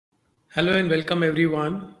Hello and welcome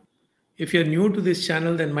everyone. If you're new to this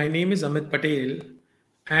channel, then my name is Amit Patel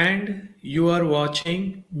and you are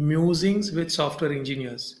watching Musings with Software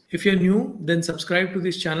Engineers. If you're new, then subscribe to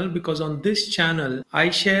this channel because on this channel, I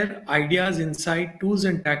share ideas, insight, tools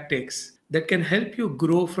and tactics that can help you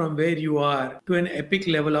grow from where you are to an epic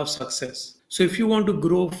level of success. So if you want to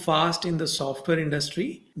grow fast in the software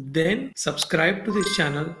industry, then subscribe to this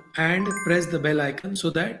channel and press the bell icon so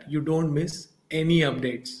that you don't miss any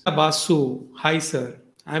updates. Basu, hi sir.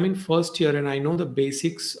 I'm in first year and I know the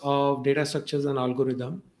basics of data structures and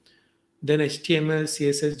algorithm, then HTML,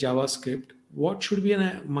 CSS, JavaScript. What should be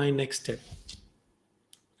my next step?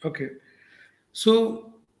 Okay.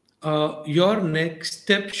 So your next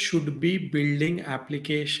step should be building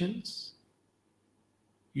applications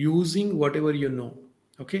using whatever you know.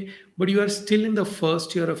 Okay. But you are still in the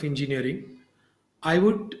first year of engineering. I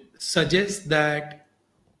would suggest that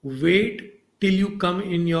wait till you come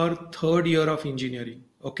in your third year of engineering.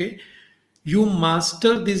 Okay. You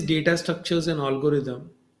master these data structures and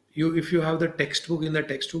algorithm. If you have the textbook, in the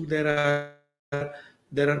textbook there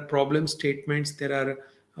are problem statements, there are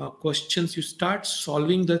questions. You start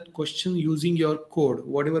solving that question using your code,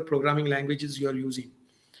 whatever programming languages you are using.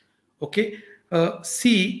 Okay.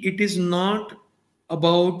 See, it is not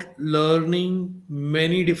about learning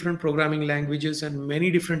many different programming languages and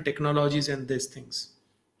many different technologies and these things.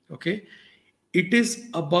 Okay. It is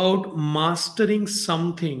about mastering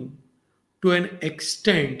something to an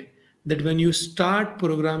extent that when you start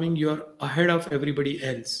programming, you're ahead of everybody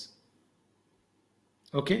else.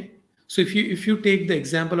 Okay. So if you take the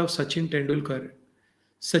example of Sachin Tendulkar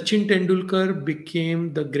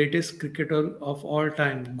became the greatest cricketer of all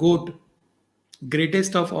time, GOAT,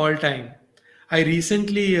 greatest of all time. I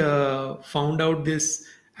recently found out this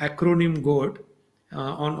acronym GOAT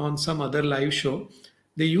on some other live show.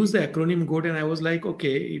 They use the acronym GOAT, and I was like,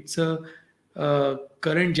 okay, it's a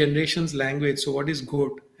current generation's language. So what is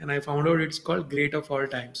GOAT? And I found out it's called Great of All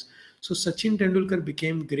Times. So Sachin Tendulkar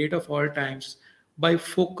became great of all times by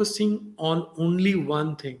focusing on only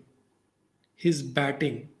one thing: his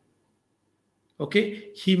batting. Okay,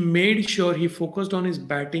 he made sure he focused on his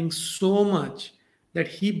batting so much that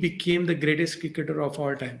he became the greatest cricketer of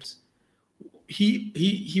all times.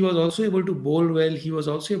 He was also able to bowl well, he was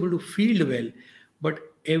also able to field well, but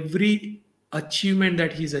every achievement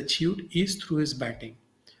that he's achieved is through his batting.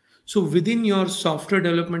 So within your software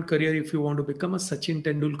development career, if you want to become a Sachin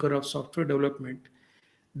Tendulkar of software development,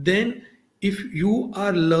 then if you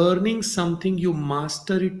are learning something, you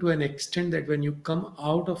master it to an extent that when you come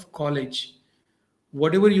out of college,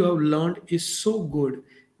 whatever you have learned is so good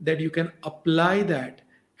that you can apply that,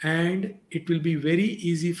 and it will be very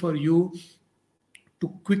easy for you to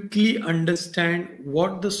quickly understand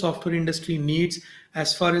what the software industry needs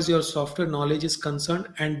as far as your software knowledge is concerned.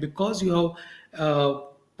 And because you have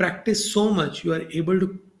practiced so much, you are able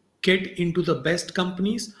to get into the best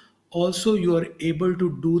companies. Also, you are able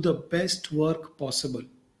to do the best work possible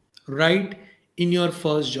right in your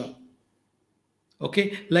first job.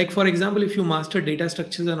 Okay, like for example, if you master data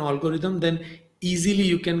structures and algorithm, then easily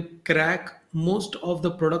you can crack most of the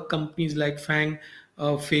product companies like Fang,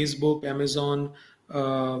 Facebook, Amazon,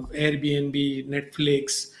 Airbnb,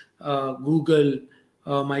 Netflix, Google,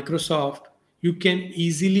 Microsoft. You can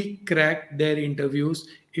easily crack their interviews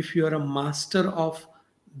if you are a master of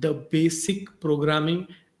the basic programming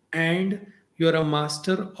and you are a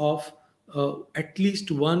master of at least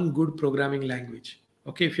one good programming language.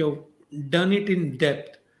 Okay, if you've done it in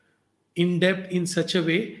depth in such a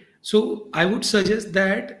way. So I would suggest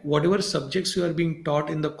that whatever subjects you are being taught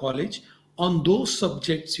in the college, on those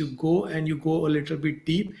subjects you go and you go a little bit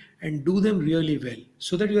deep and do them really well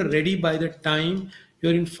so that you are ready by the time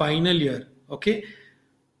you're in final year. Okay.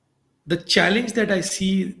 The challenge that I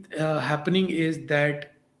see happening is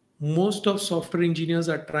that most of software engineers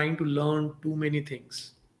are trying to learn too many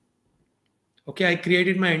things. Okay, I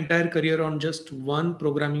created my entire career on just one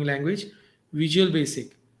programming language, Visual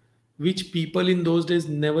Basic, which people in those days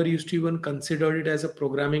never used to even consider it as a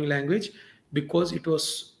programming language because it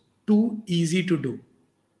was too easy to do.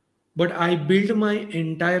 But I built my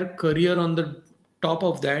entire career on the top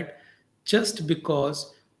of that just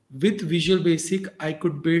because with Visual Basic I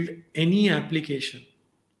could build any application,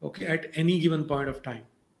 okay, at any given point of time.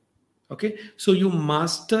 Okay, so you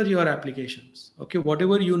master your applications. Okay,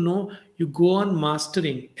 whatever you know, you go on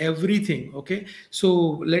mastering everything. Okay,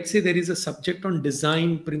 so let's say there is a subject on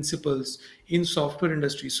design principles in software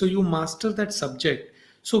industry, so you master that subject.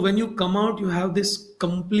 So when you come out, you have this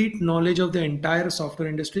complete knowledge of the entire software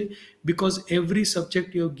industry because every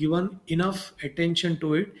subject you have given enough attention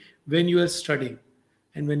to it when you are studying.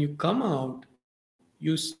 And when you come out,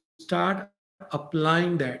 you start start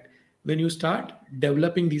applying that, when you start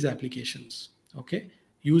developing these applications, okay,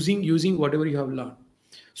 using whatever you have learned.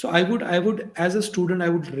 So I would as a student, I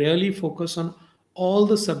would really focus on all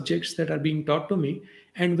the subjects that are being taught to me.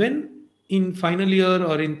 And when in final year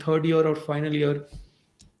or in third year or final year,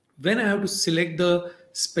 when I have to select the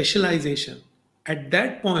specialization, at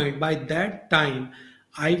that point, by that time,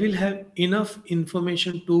 I will have enough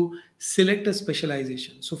information to select a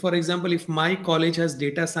specialization. So, for example, if my college has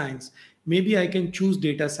data science, maybe I can choose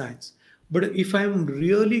data science. But if I'm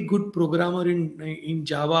really good programmer in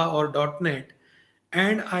Java or .NET,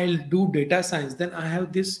 and I'll do data science, then I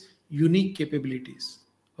have this unique capabilities.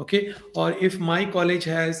 Okay. Or if my college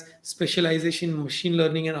has specialization in machine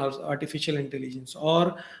learning and artificial intelligence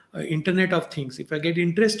or Internet of Things, if I get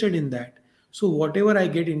interested in that, so whatever I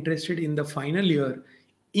get interested in the final year,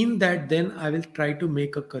 in that, then I will try to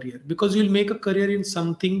make a career, because you'll make a career in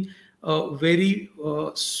something very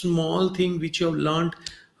small thing which you have learned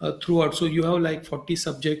throughout. So you have like 40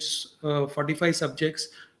 subjects, 45 subjects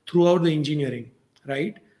throughout the engineering,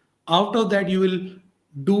 right? Out of that, you will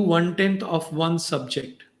do 1/10 of one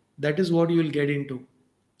subject. That is what you will get into.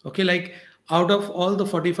 Okay, like out of all the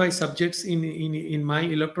 45 subjects in my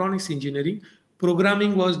electronics engineering,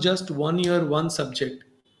 programming was just 1 year, one subject.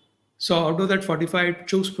 So out of that 45, I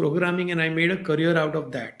chose programming and I made a career out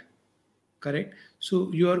of that. Correct.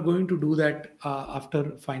 So you are going to do that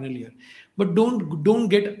after final year, but don't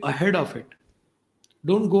get ahead of it.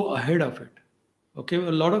 Don't go ahead of it. Okay.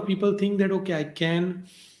 A lot of people think that, okay, I can.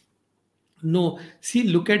 No, see,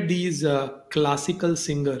 look at these classical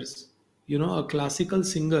singers. You know, a classical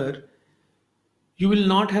singer, you will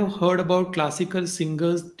not have heard about classical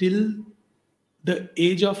singers till the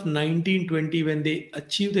age of 1920. When they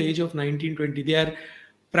achieve the age of 1920, they are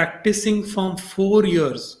practicing from 4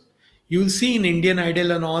 years. You will see in Indian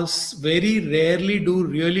Idol and all, very rarely do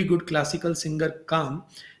really good classical singer come.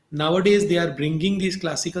 Nowadays they are bringing these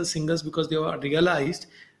classical singers because they have realized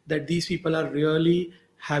that these people are really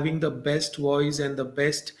having the best voice and the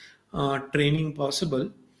best training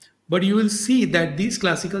possible. But you will see that these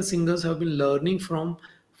classical singers have been learning from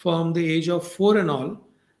the age of 4 and all.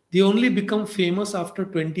 They only become famous after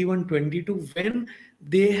 21, 22, when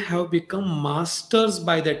they have become masters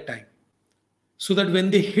by that time. So that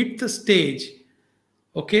when they hit the stage,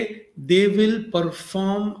 okay, they will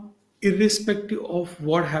perform irrespective of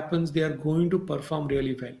what happens, they are going to perform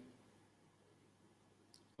really well.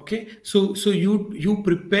 Okay, so you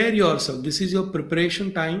prepare yourself. This is your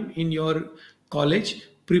preparation time in your college.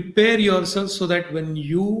 Prepare yourself so that when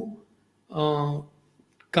you uh,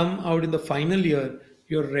 come out in the final year,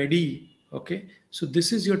 you're ready. Okay, so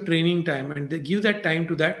this is your training time, and they give that time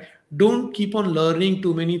to that. Don't keep on learning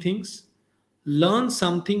too many things. Learn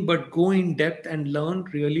something, but go in depth and learn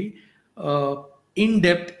really uh, in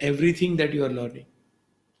depth everything that you are learning.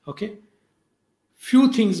 Okay,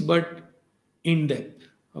 few things but in depth.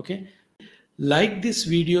 Okay, like this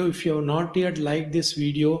video. If you have not yet liked this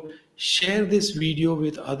video, share this video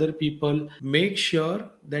with other people. Make sure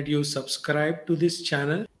that you subscribe to this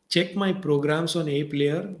channel. Check my programs on A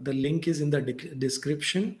Player. The link is in the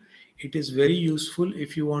description. It is very useful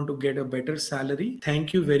if you want to get a better salary.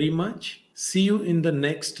 Thank you very much. See you in the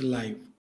next live.